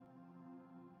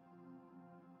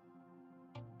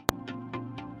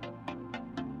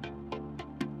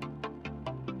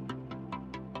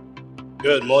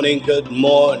Good morning, good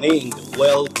morning.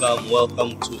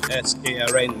 Welcome to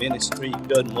SKRN Ministry.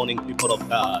 Good morning, people of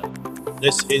God.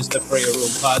 This is the Prayer Room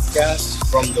podcast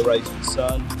from the Rising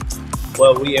Sun,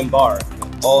 where we embark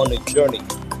on a journey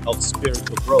of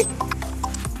spiritual growth,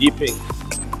 deepening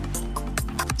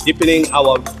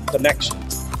our connection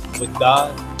with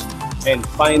God, and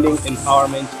finding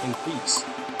empowerment and peace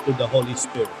through the Holy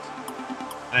Spirit.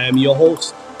 I am your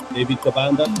host, David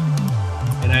Kabanda,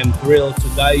 and I'm thrilled to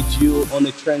guide you on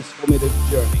a transformative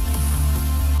journey.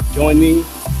 Join me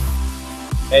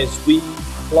as we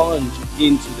plunge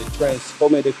into the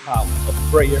transformative power of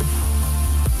prayer,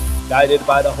 guided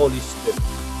by the Holy Spirit.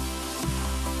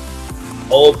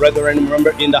 Oh, brethren,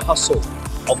 remember, in the hustle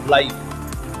of life,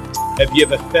 have you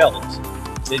ever felt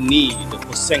the need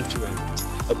for sanctuary,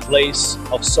 a place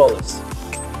of solace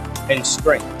and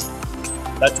strength?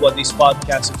 That's what this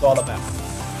podcast is all about.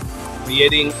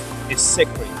 Creating a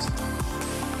sacred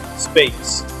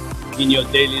space in your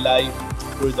daily life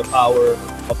through the power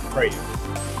of prayer.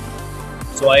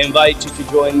 So I invite you to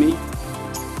join me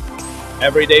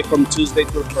every day from Tuesday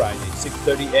through Friday,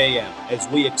 6:30 a.m. as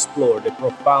we explore the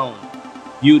profound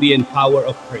beauty and power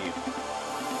of prayer.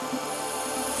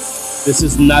 This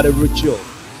is not a ritual.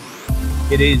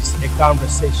 It is a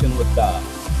conversation with God,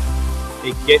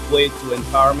 a gateway to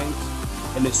empowerment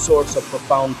and a source of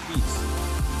profound peace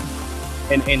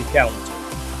and encounter.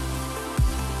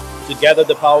 Together,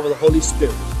 the power of the Holy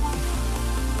Spirit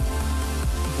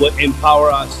will empower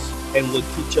us and will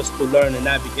teach us to learn and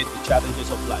navigate the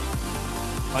challenges of life,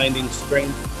 finding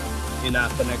strength in our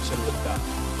connection with God.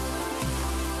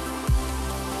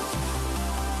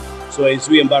 So as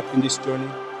we embark on this journey,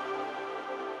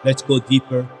 let's go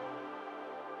deeper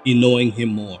in knowing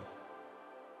Him more.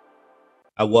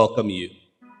 I welcome you.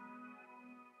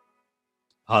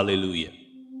 Hallelujah.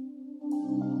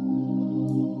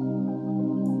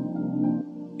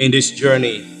 In this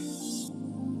journey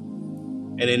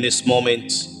and in this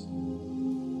moment,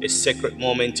 a sacred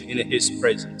moment in His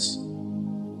presence,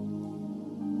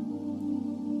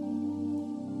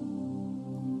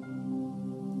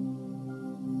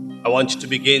 I want you to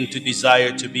begin to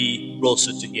desire to be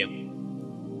closer to Him.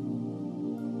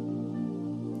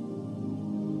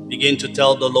 Begin to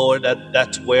tell the Lord that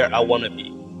that's where I want to be.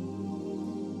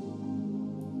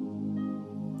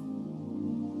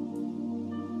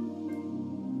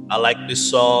 I like this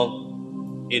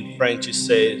song in French. It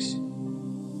says,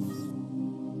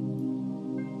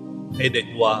 "Et de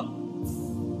toi,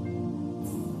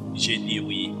 j'ai dit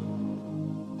oui."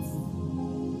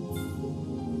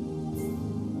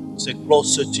 Say,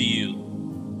 closer to you,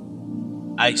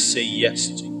 I say yes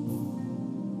to you.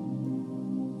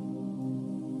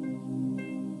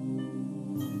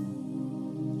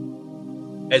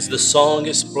 As the song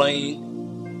is playing,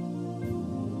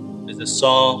 as the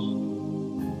song,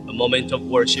 a moment of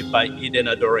worship by hidden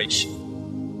adoration,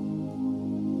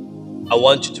 I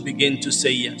want you to begin to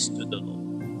say yes to the Lord.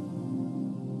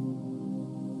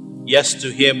 Yes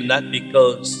to Him, not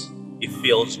because it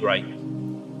feels right.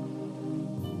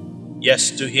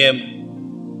 Yes to Him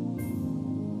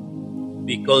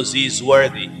because He is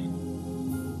worthy.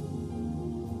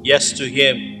 Yes to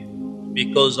Him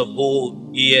because of who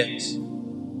He is.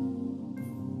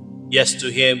 Yes to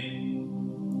Him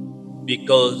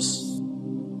because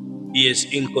He is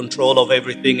in control of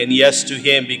everything. And yes to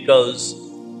Him because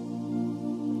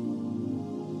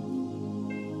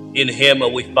in Him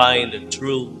we find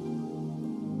true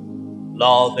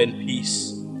love and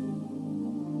peace.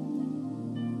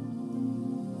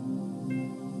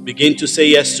 Begin to say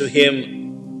yes to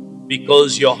Him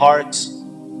because your heart's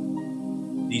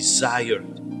desired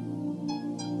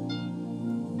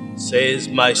says,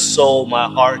 my soul, my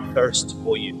heart thirsts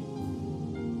for you.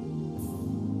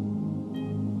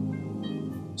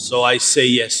 So I say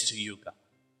yes to you, God.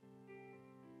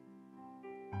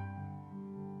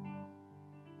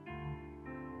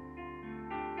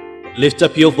 Lift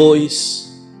up your voice.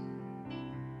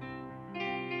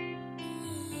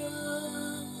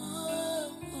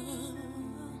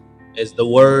 As the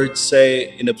words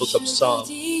say in the book of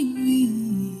Psalms,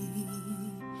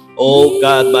 oh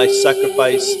God, my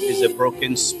sacrifice is a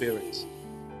broken spirit,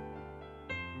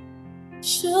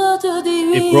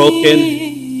 a broken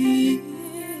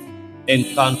and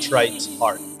contrite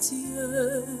heart.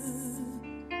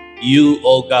 You,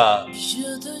 oh God,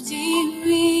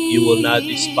 you will not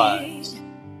despise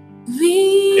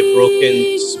a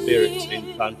broken spirit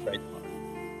and contrite heart.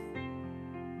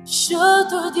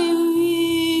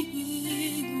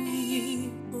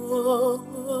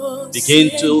 Begin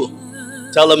to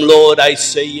tell Him, Lord, I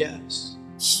say yes.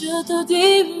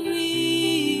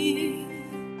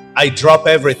 I drop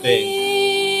everything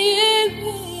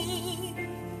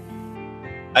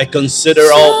I consider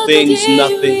all things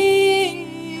nothing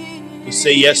to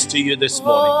say yes to you this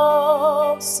morning.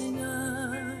 Oh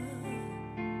Seigneur,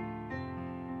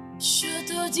 je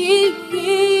te dis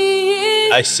oui.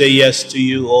 I say yes to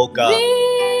you, oh God. Oui,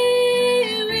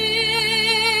 oui.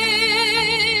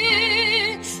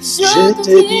 Je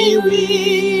te dis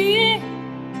oui.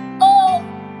 Oh,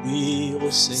 Oui,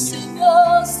 oh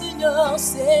Seigneur. Seigneur, Seigneur,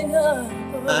 Seigneur.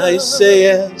 I say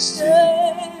yes to you.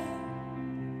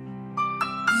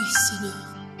 Oui, Seigneur.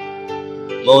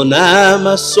 Mon âme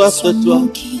a soif de toi.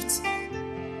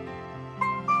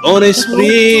 Mon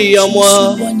esprit en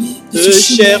moi te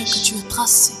cherche.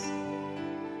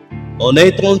 Mon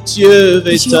être entier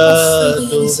veut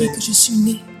t'adorer. Que je suis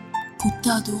né pour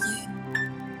t'adorer.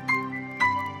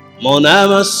 Mon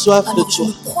âme a soif de Alors je toi.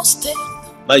 me prosterne.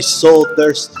 My soul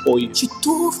thirsts for you. Tu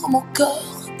t'ouvres mon cœur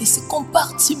et ses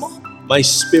compartiments. My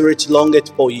spirit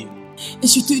longeth for you. Et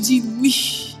je te dis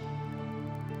oui.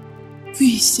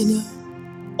 Oui, Seigneur.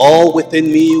 All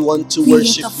within me want to Oui,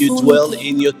 worship à ta you, volonté. dwell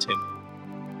in your temple.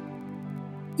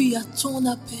 Oui, à ton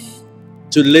appel.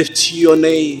 To lift your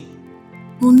name,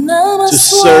 Mon âme a to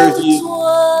soif serve de you.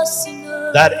 toi,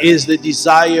 Seigneur. That is the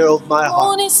desire of my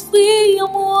Mon heart. esprit en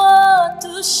moi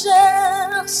te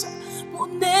cherche. Mon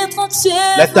être entier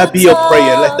Let that be your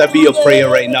prayer. Let that be your prayer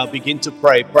right now. Begin to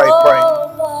pray. Pray, pray.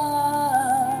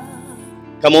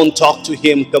 Come on, talk to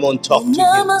him. Come on, talk Mon to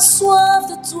âme him. a soif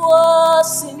de toi,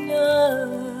 Seigneur.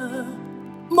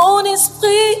 Mon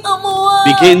esprit en moi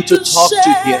Begin to te talk to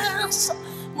him. cherche.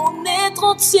 Mon être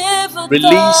entier veut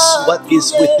Release what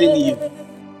is within you.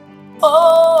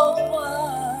 Oh, roi.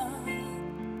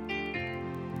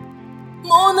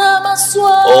 Mon âme a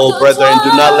soif Oh, de brethren, toi,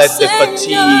 do not let the Seigneur.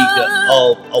 fatigue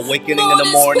of awakening in the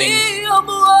Mon morning esprit en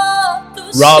moi te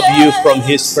rob you cherche. from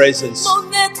his presence,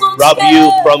 Mon être entier rob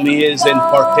you from veut his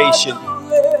impartation.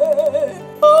 t'adorer.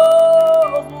 Oh,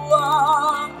 roi.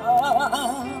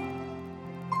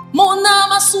 Mon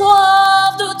âme a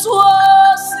soif de toi,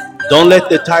 Seigneur. Don't let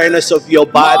the tiredness of your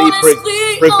body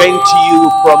prevent you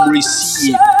from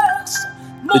receiving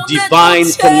the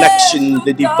divine connection,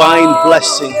 the divine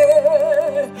blessing.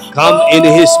 Come in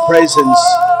his presence.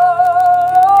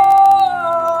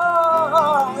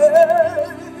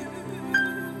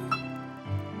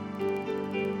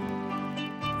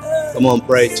 Come on,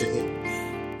 pray to him.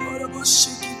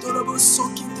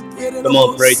 Come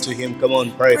on, pray to him. Come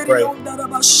on, pray, pray.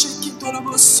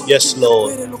 Yes,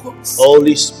 Lord.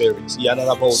 Holy Spirit.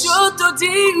 Je te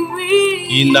dis oui.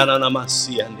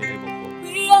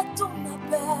 Oui à ton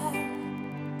appel.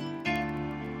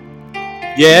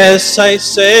 Yes, I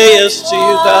say yes to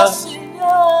you, God.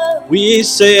 Seigneur. We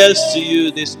say yes to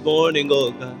you this morning,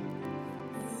 oh God.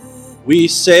 We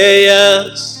say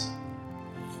yes.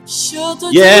 Je te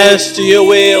Yes dis to your oui.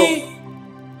 will.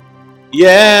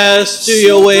 Yes to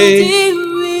your Je te way. dis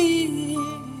oui.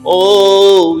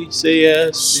 Oh, we say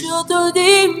yes. Je te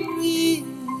dis oui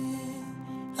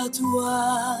à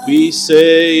toi. We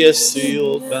say yes to you,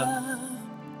 oh God.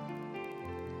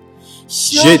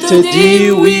 Je te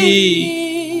dis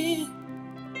oui.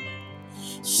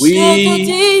 Je te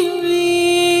dis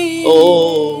oui.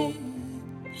 Oh,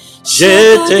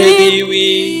 je te dis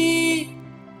oui.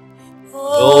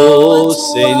 Oh,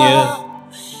 Seigneur.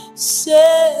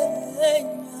 Seigneur.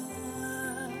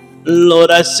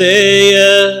 Lord, I say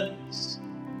yes.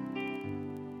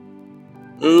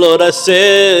 Lord, I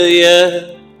say yes.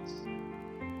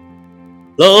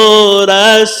 Lord,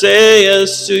 I say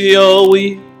yes to your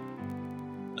will.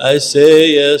 I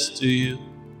say yes to you.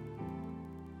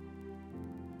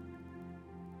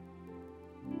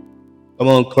 Come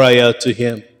on, cry out to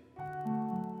him.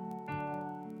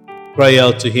 Cry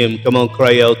out to him. Come on,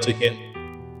 cry out to him.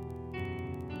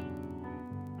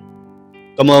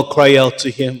 Come on, cry out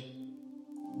to him.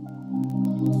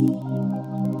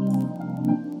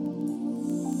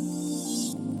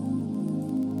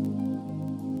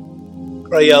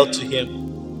 Cry out to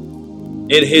him.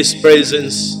 In his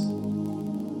presence,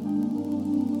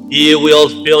 he will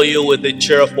fill you with a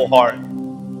cheerful heart.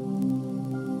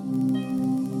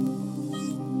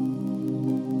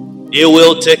 He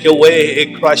will take away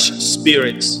a crushed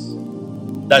spirit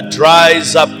that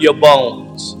dries up your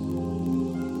bones.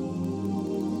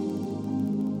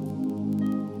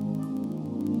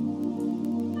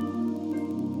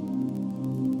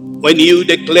 When you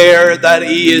declare that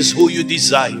he is who you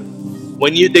desire,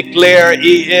 when you declare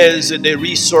he is the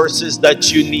resources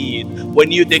that you need,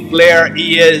 when you declare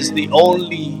he is the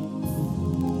only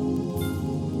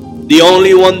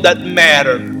one that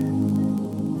matters,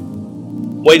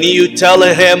 when you tell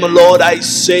him, Lord, I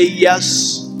say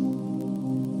yes,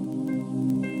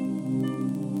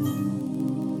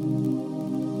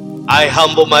 I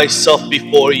humble myself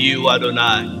before you,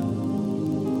 Adonai.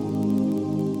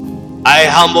 I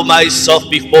humble myself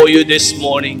before you this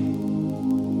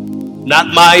morning. Not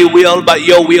my will, but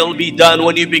your will be done.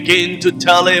 When you begin to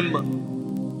tell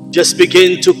him, just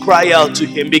begin to cry out to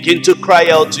him. Begin to cry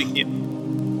out to him.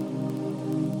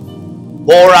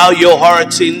 Pour out your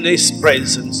hearts in his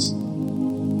presence.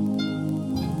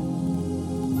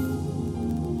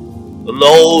 The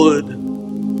Lord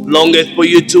longeth for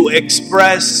you to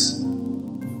express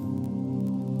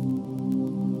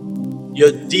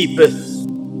your deepest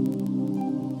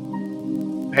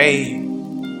pain,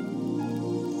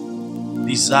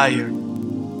 desire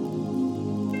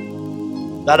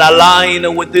that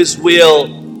align with his will,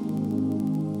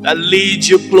 that leads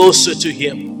you closer to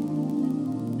him.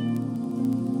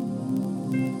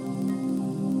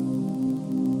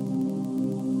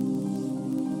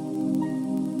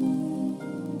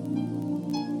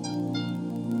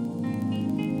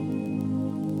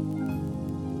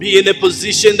 Be in a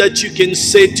position that you can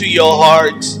say to your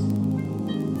heart,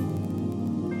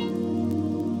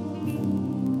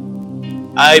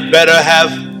 I better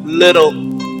have little,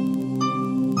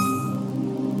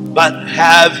 but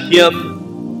have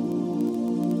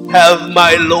him, have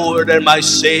my Lord and my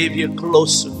Savior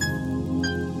closer.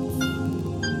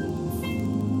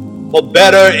 For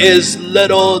better is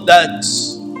little that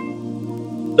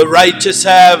the righteous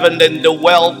have, and then the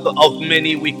wealth of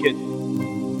many wicked.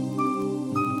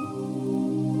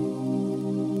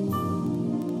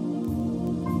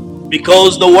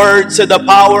 Because the word said the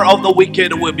power of the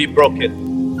wicked will be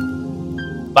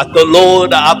broken, but the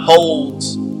Lord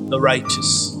upholds the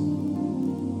righteous.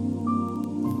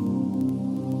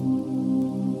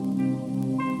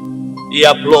 He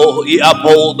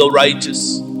upholds the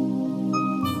righteous.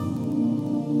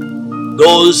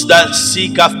 Those that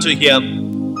seek after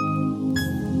him.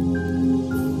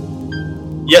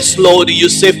 Yes, Lord, you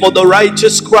say, for the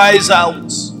righteous cries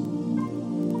out,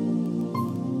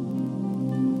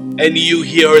 and you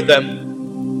hear them,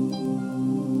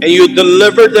 and you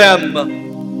deliver them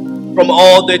from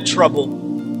all their trouble.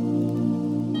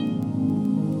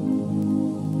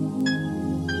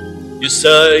 You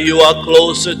say you are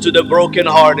closer to the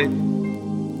brokenhearted,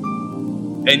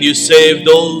 and you save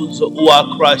those who are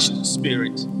crushed in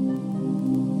spirit.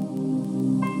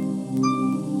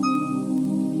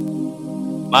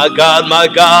 My God,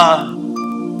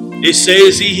 He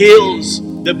says He heals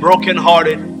the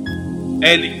brokenhearted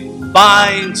and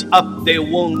binds up their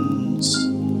wounds.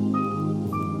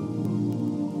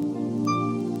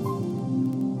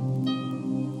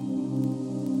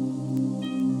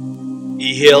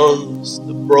 He heals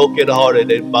the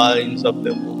brokenhearted and binds up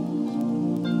their wounds.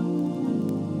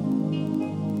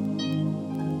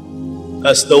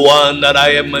 That's the one that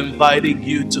I am inviting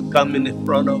you to come in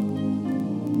front of.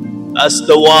 That's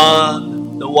the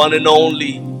one and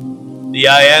only, the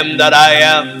I am that I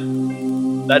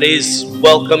am, that is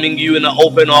welcoming you in an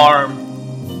open arm.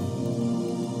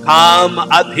 Come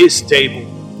at his table.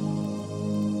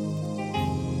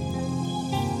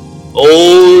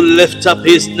 Oh, lift up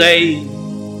his name.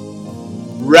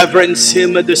 Reverence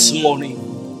him this morning.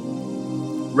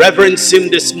 Reverence him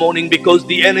this morning, because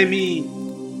the enemy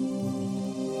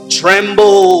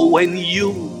tremble when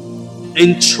you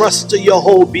entrust your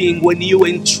whole being, when you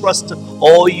entrust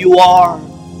all you are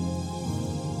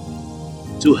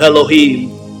to Elohim,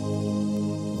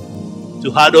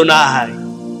 to Adonai.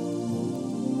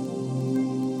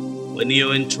 When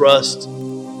you entrust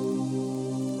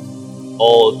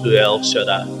all to El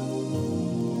Shaddai.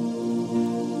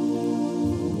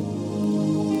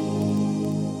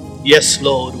 Yes,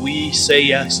 Lord, we say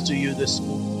yes to you this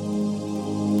morning.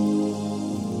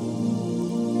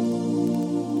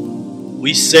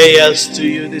 We say yes to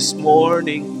you this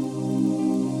morning.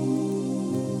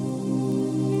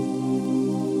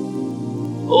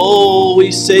 Oh,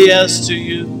 we say yes to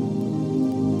you.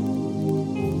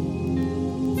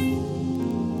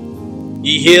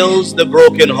 He heals the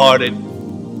brokenhearted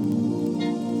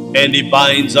and he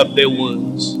binds up their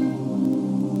wounds.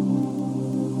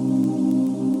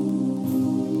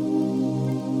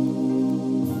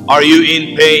 Are you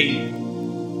in pain?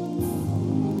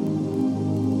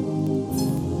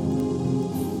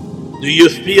 Do you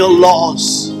feel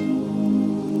lost?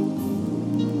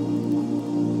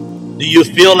 Do you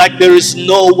feel like there is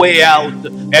no way out?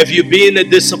 Have you been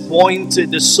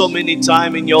disappointed so many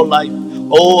times in your life?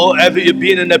 Or have you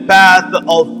been in a path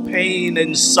of pain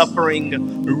and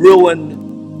suffering, ruin?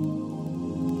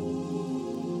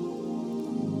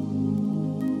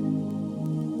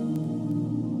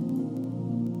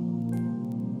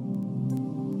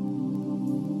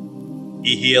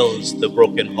 He heals the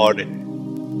brokenhearted.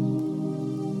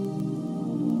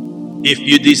 If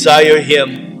you desire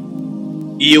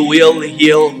Him, He will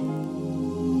heal.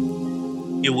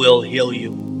 He will heal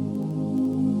you.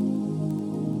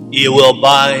 He will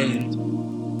bind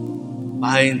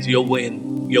your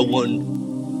wound.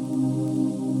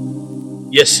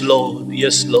 Yes, Lord.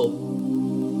 Yes, Lord.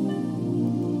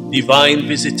 Divine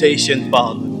visitation,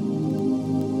 Father.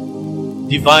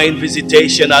 Divine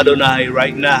visitation, Adonai,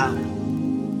 right now.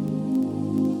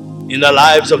 In the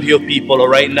lives of your people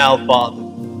right now, Father.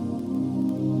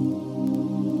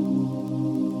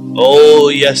 Oh,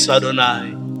 yes,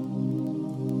 Adonai.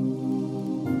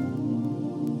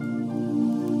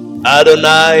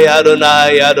 Adonai,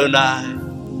 Adonai, Adonai.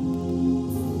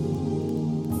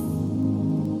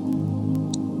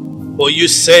 For you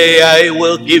say, I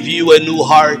will give you a new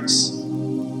heart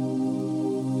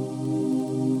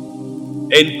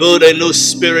and put a new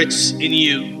spirit in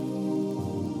you.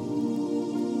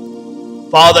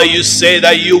 Father, you say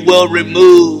that you will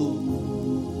remove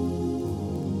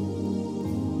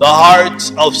the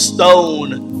heart of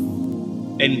stone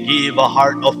and give a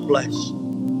heart of flesh.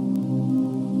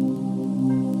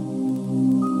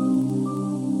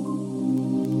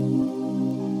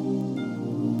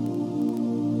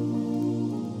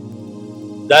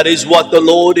 That is what the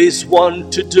Lord is wanting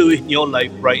to do in your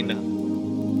life right now.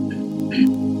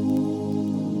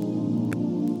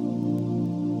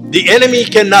 The enemy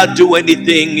cannot do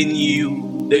anything in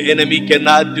you. The enemy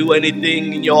cannot do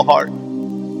anything in your heart.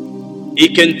 He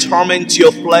can torment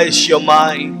your flesh, your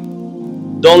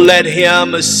mind. Don't let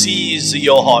him seize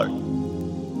your heart.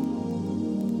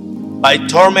 By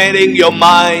tormenting your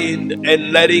mind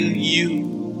and letting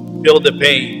you feel the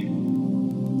pain.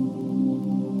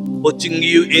 Putting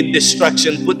you in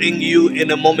distraction, putting you in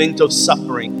a moment of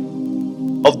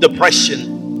suffering, of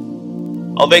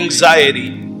depression, of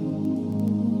anxiety.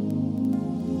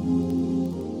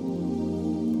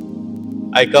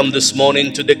 I come this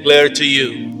morning to declare to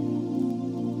you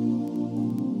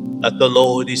that the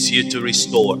Lord is here to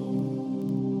restore.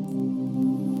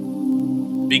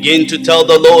 Begin to tell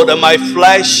the Lord that my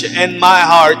flesh and my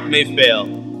heart may fail,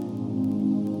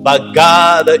 but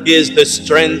God is the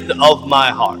strength of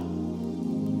my heart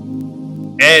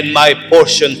and my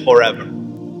portion forever.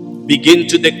 Begin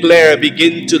to declare,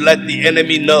 begin to let the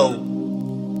enemy know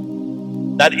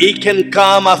that he can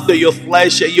come after your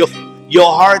flesh and your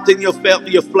heart and your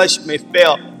flesh may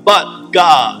fail, but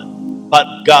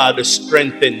God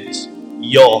strengthens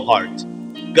your heart.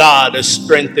 God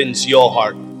strengthens your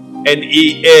heart, and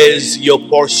He is your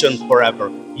portion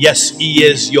forever. Yes, He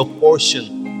is your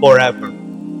portion forever.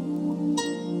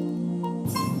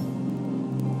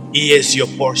 He is your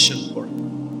portion forever.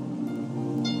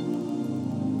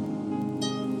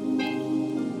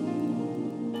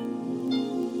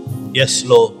 Yes,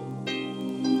 Lord.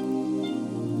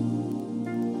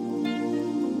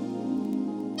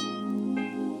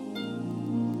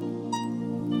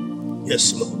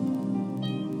 Yes, Lord.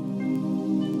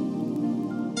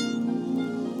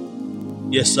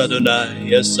 Yes, Adonai.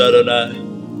 Yes, Adonai.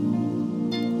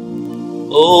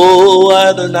 Oh,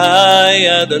 Adonai,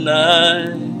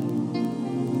 Adonai.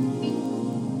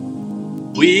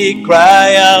 We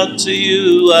cry out to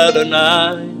you,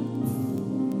 Adonai.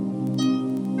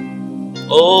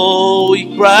 Oh,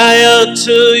 we cry out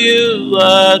to you,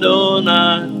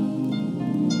 Adonai.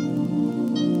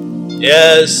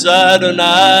 Yes,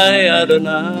 Adonai,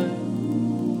 Adonai.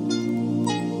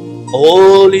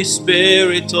 Holy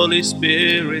Spirit, Holy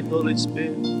Spirit, Holy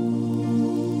Spirit.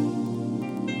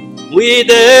 We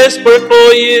desperate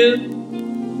for you.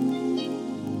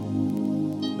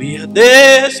 We are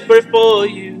desperate for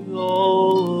you.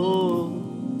 Oh,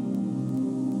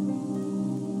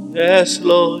 yes,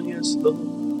 Lord, yes, Lord.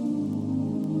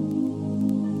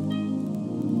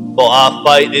 For our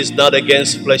fight is not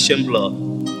against flesh and blood.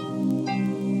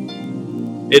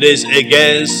 It is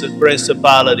against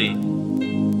principality.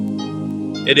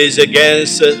 It is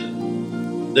against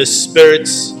the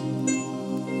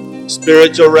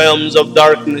spiritual realms of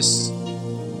darkness.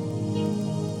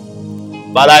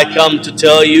 But I come to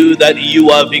tell you that you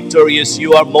are victorious.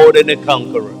 You are more than a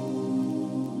conqueror.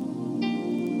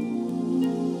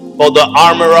 For the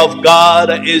armor of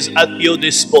God is at your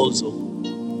disposal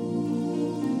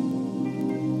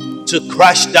to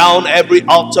crush down every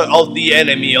altar of the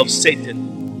enemy, of Satan,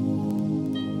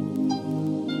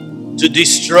 to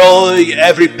destroy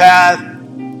every path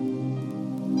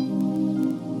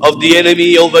of the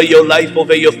enemy over your life,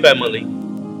 over your family.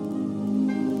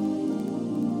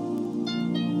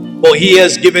 For He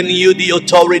has given you the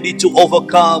authority to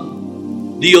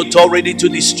overcome, the authority to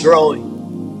destroy,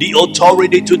 the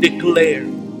authority to declare.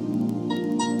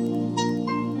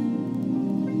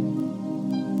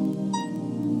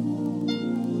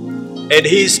 And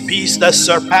his peace that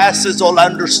surpasses all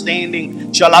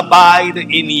understanding shall abide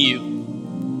in you.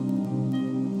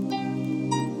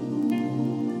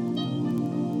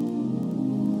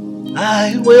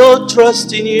 I will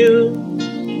trust in you.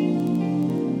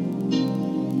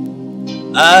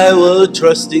 I will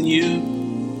trust in you.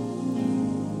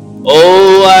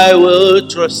 Oh, I will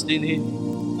trust in him.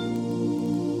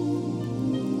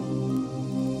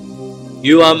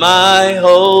 You are my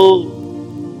hope.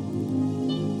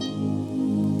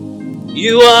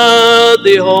 You are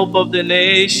the hope of the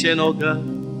nation, oh God.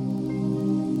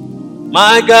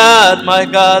 My God, my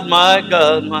God, my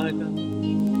God, my God.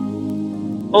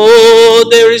 Oh,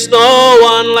 there is no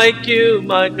one like you,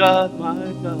 my God,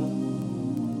 my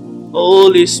God.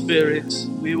 Holy Spirit,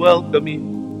 we welcome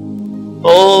you.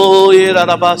 Oh,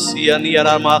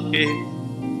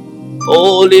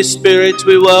 Holy Spirit,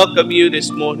 we welcome you this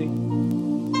morning.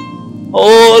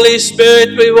 Holy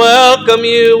Spirit, we welcome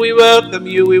you, we welcome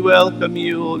you, we welcome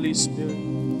you, Holy Spirit.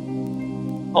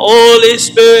 Holy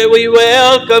Spirit, we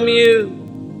welcome you.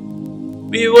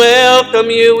 We welcome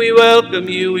you, we welcome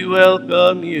you, we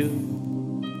welcome you.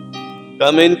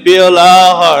 Come and fill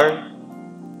our heart.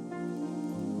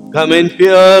 Come and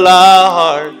fill our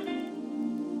heart.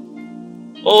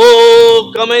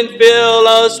 Oh, come and fill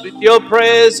us with your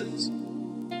presence.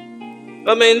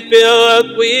 Come and fill us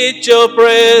with your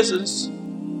presence.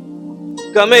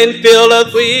 Come and fill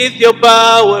us with your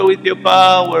power, with your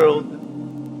power. Oh God.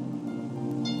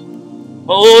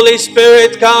 Holy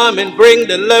Spirit, come and bring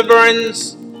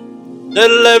deliverance.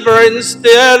 Deliverance,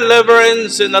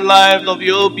 deliverance in the lives of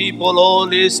your people,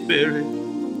 Holy Spirit.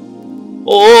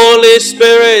 Holy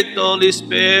Spirit, Holy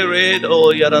Spirit,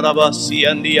 oh Yarabasi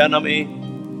and the enemy.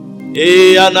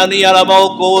 E Anani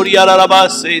Araboko,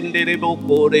 Yarabasi and the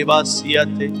Reboko,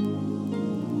 Rebasiate.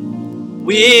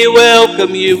 We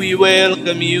welcome you, we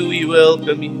welcome you, we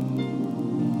welcome you.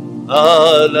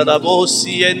 Ah,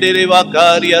 Larabosi and the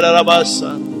Rebakari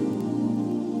Arabasa.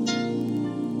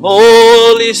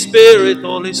 Holy Spirit,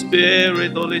 Holy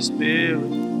Spirit, Holy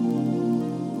Spirit.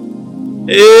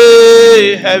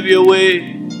 Hey, have your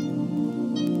way.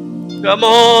 Come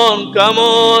on, come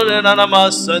on,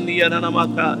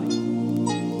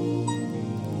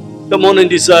 come on and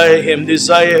desire him,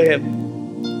 desire him.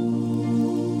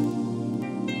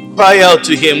 Cry out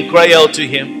to him, cry out to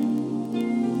him.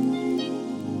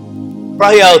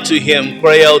 Cry out to him,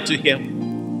 cry out to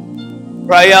him.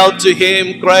 Cry out to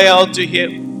him, cry out to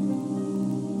him.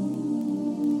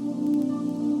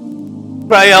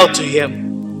 Cry out to him.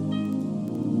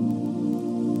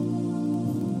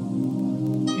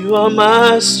 You are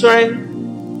my strength.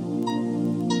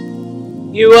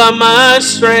 You are my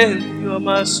strength. You are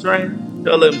my strength.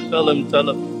 Tell him, tell him, tell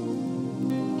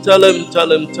him. Tell him,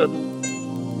 tell him, tell him.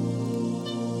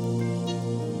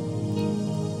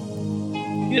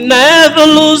 You never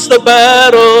lose the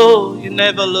battle. You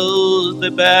never lose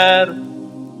the battle.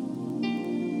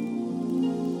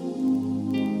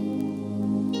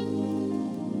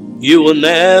 You will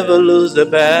never lose the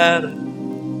battle.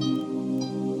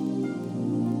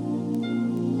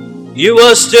 You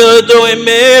are still doing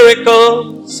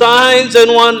miracles, signs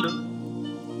and wonders.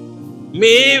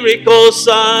 Miracles,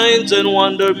 signs and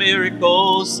wonder,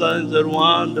 miracles, signs and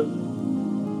wonder.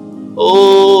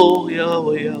 Oh,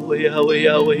 Yahweh, Yahweh, Yahweh,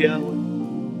 Yahweh, Yahweh.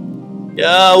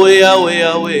 Yahweh, Yahweh,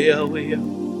 Yahweh, Yahweh, Yahweh.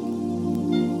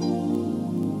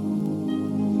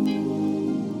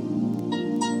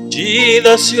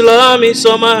 Jesus, you love me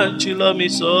so much, you love me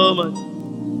so much.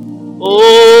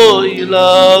 Oh, you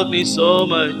love me so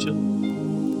much.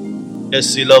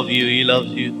 Yes, he loves you, he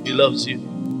loves you, he loves you.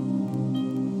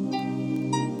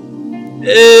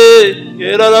 Hey,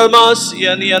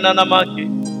 Yeraramasi and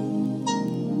Yananamaki.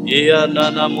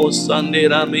 Yananamusandi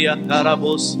Ramia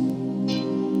Karabos.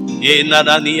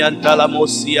 Yanani and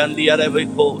Talamosi and the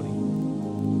Arabicori.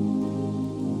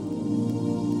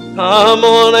 Come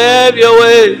on, have your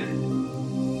way.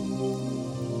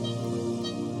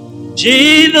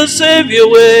 Jesus, have your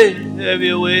way, have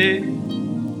your way.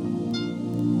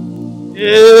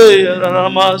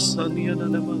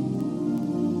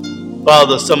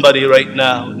 Father, somebody right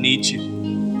now needs you.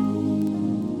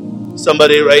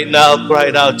 Somebody right now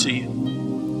cried out to you.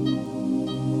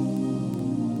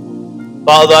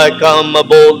 Father, I come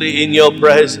boldly in your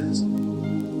presence.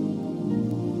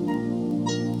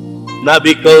 Not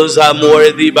because I'm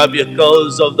worthy, but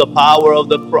because of the power of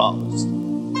the cross.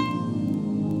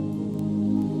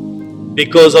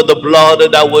 Because of the blood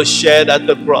that was shed at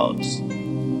the cross.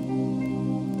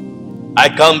 I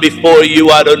come before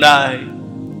you, Adonai,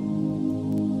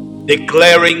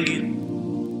 declaring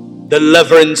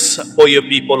deliverance for your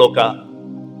people, O God.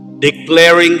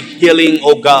 Declaring healing,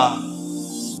 O God.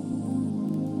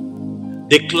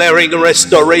 Declaring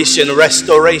restoration,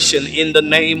 restoration in the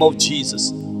name of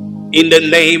Jesus. In the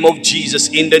name of Jesus,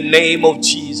 in the name of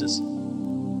Jesus.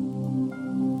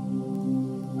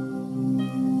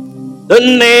 The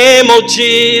name of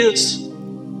Jesus,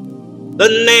 the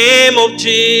name of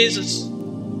Jesus.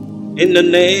 In the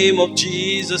name of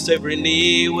Jesus, every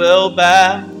knee will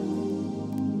bow.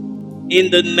 In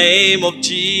the name of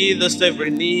Jesus, every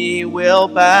knee will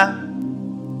bow.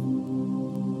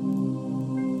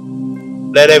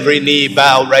 Let every knee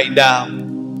bow right now.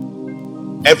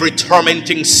 Every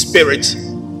tormenting spirit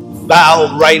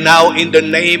bow right now in the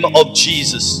name of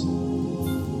Jesus.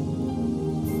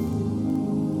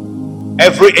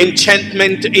 Every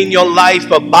enchantment in your life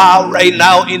bow right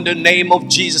now in the name of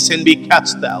Jesus and be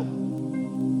cast out.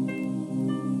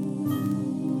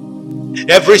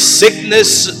 Every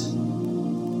sickness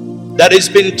that has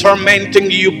been tormenting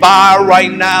you, bow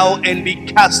right now and be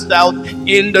cast out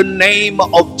in the name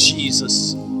of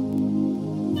Jesus.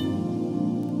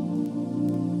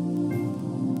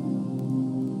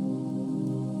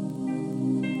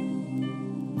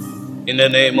 In the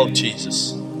name of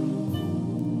Jesus.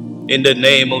 In the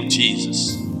name of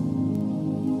Jesus.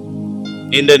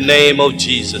 In the name of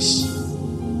Jesus.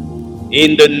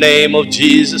 In the name of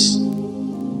Jesus.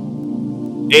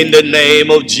 In the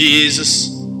name of Jesus.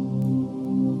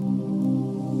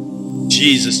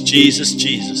 Jesus, Jesus,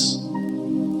 Jesus.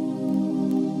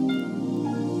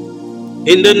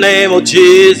 In the name of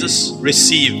Jesus,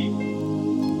 receive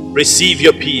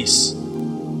your peace.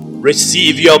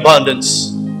 Receive your abundance.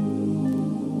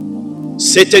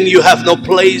 Satan, you have no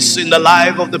place in the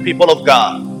life of the people of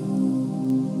God.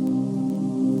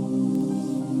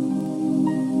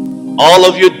 All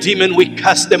of your demons, we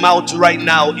cast them out right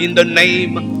now in the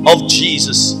name of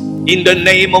Jesus. In the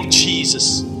name of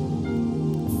Jesus.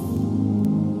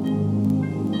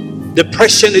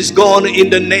 Depression is gone in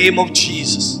the name of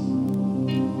Jesus.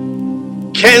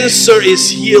 Cancer is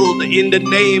healed in the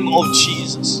name of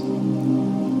Jesus.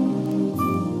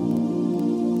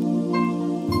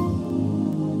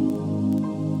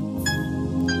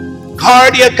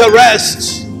 Cardiac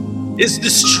arrest is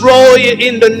destroyed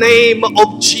in the name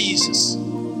of Jesus.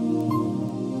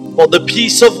 For the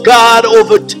peace of God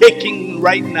overtaking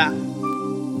right now.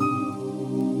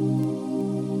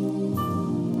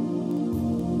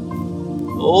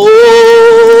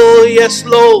 Oh, yes,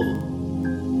 Lord.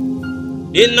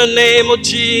 In the name of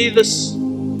Jesus,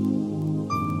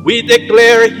 we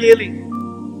declare healing.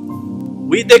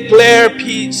 We declare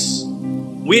peace.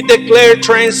 We declare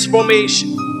transformation.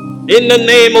 In the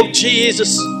name of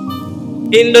Jesus.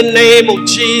 In the name of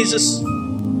Jesus.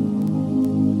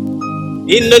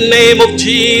 In the name of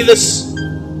Jesus.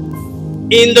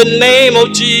 In the name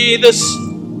of Jesus.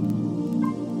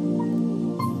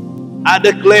 I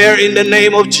declare in the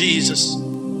name of Jesus.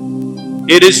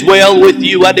 It is well with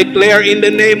you. I declare in the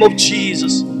name of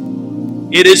Jesus.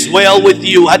 It is well with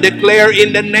you. I declare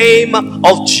in the name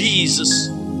of Jesus.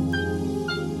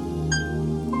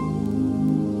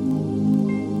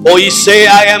 For you say,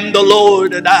 I am the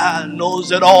Lord that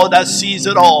knows it all, that sees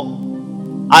it all.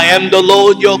 I am the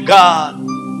Lord your God,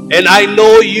 and I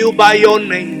know you by your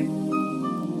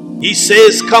name. He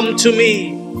says, come to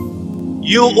me,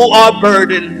 you who are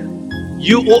burdened,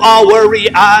 you who are weary,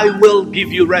 I will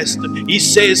give you rest. He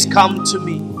says, come to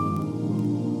me.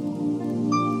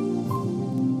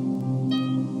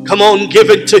 Come on, give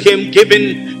it to him.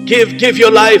 Give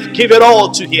your life, give it all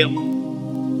to him.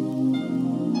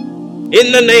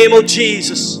 In the name of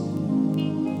Jesus.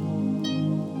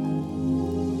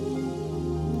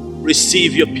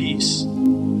 Receive your peace.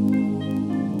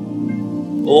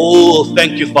 Oh,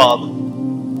 thank you, Father.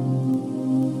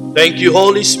 Thank you,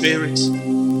 Holy Spirit.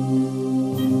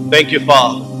 Thank you,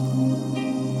 Father,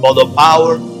 for the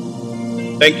power.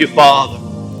 Thank you, Father,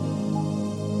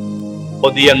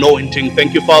 for the anointing.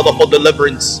 Thank you, Father, for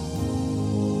deliverance.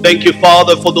 Thank you,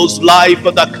 Father, for those life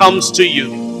that comes to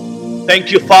you.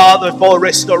 Thank you, Father, for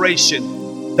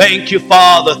restoration. Thank you,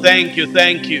 Father. Thank you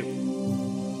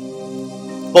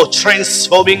for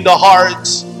transforming the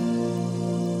hearts,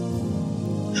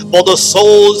 for the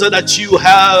souls that you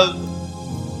have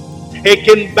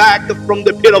taken back from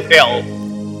the pit of hell.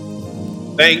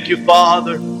 Thank you,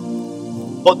 Father,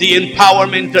 for the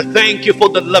empowerment. Thank you for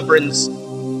deliverance.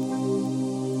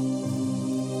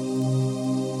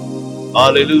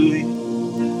 Hallelujah.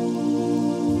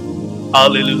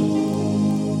 Hallelujah.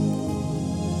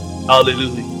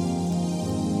 Hallelujah.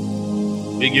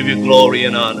 We give you glory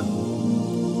and honor.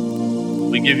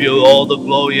 We give you all the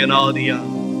glory and all the honor.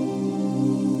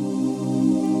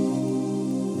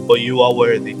 For you are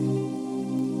worthy.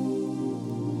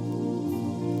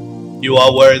 You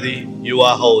are worthy. You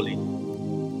are holy.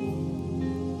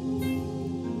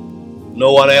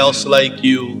 No one else like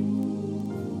you.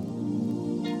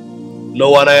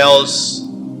 No one else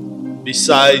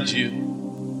beside you.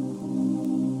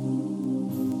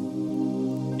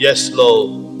 Yes,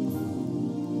 Lord.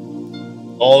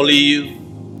 Only you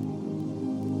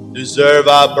deserve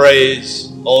our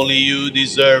praise. Only you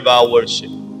deserve our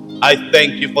worship. I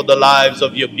thank you for the lives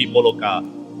of your people, oh God.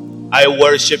 I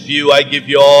worship you. I give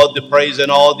you all the praise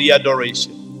and all the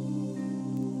adoration.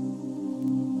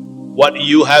 What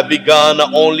you have begun,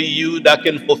 only you that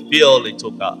can fulfill it, oh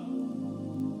God.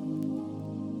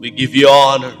 We give you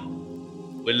honor.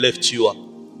 We lift you up.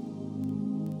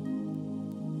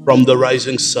 From the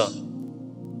rising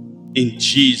sun, in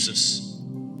Jesus'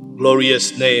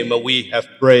 glorious name, we have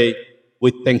prayed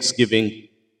with thanksgiving.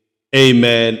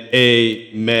 Amen.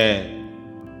 Amen.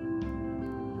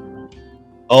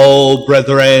 Oh,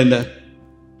 brethren,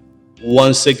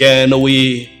 once again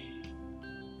we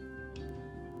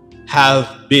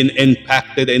have been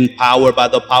impacted, empowered by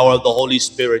the power of the Holy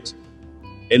Spirit.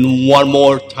 And one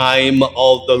more time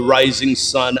of the rising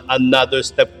sun, another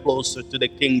step closer to the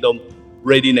kingdom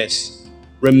readiness.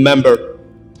 Remember,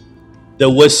 the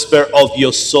whisper of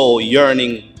your soul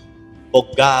yearning for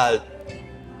God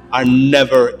are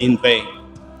never in vain.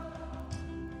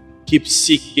 Keep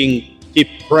seeking, keep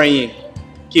praying,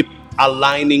 keep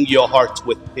aligning your heart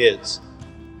with His.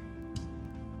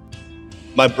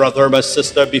 My brother, my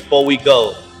sister, before we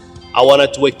go, I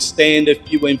wanted to extend a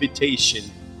few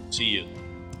invitations to you.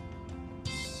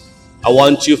 I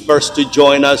want you first to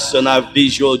join us on our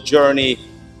visual journey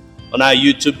on our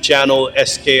YouTube channel,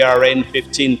 SKRN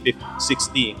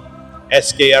 1516.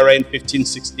 SKRN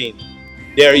 1516.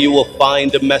 There you will find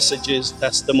the messages,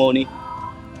 testimony,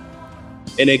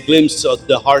 and a glimpse of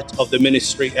the heart of the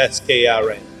ministry,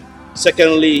 SKRN.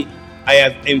 Secondly, I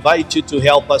have invited you to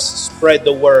help us spread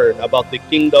the word about the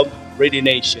Kingdom Ready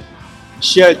Nation.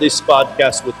 Share this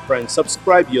podcast with friends.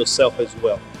 Subscribe yourself as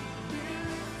well.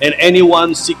 And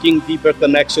anyone seeking deeper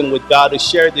connection with God,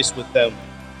 share this with them.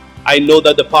 I know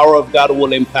that the power of God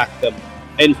will impact them.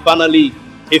 And finally,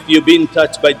 if you've been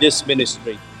touched by this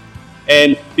ministry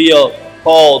and feel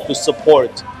called to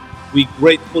support, we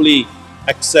gratefully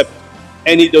accept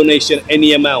any donation,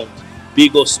 any amount,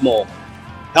 big or small.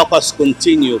 Help us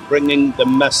continue bringing the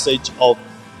message of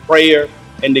prayer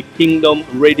and the kingdom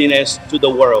readiness to the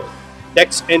world.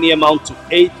 Text any amount to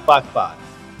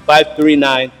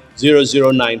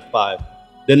 855-539-0095.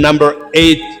 The number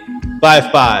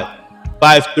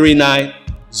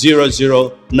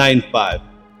 855-539-0095.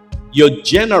 Your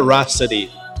generosity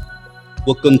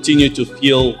will continue to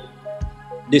fuel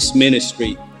this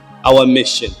ministry, our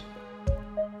mission.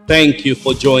 Thank you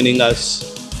for joining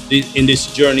us in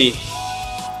this journey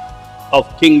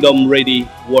of Kingdom Ready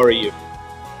Warrior.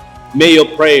 May your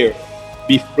prayer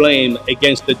be flame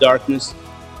against the darkness,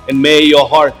 and may your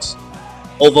heart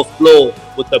overflow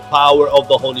with the power of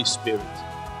the Holy Spirit.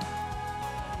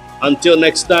 Until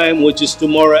next time, which is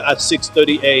tomorrow at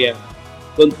 6:30 a.m.,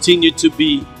 continue to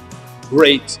be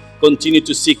great, continue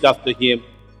to seek after Him,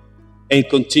 and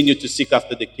continue to seek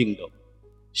after the kingdom.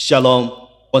 Shalom.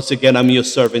 Once again, I'm your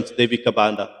servant, David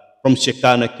Kabanda, from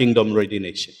Shekinah Kingdom Ready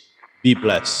Nation. Be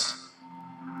blessed.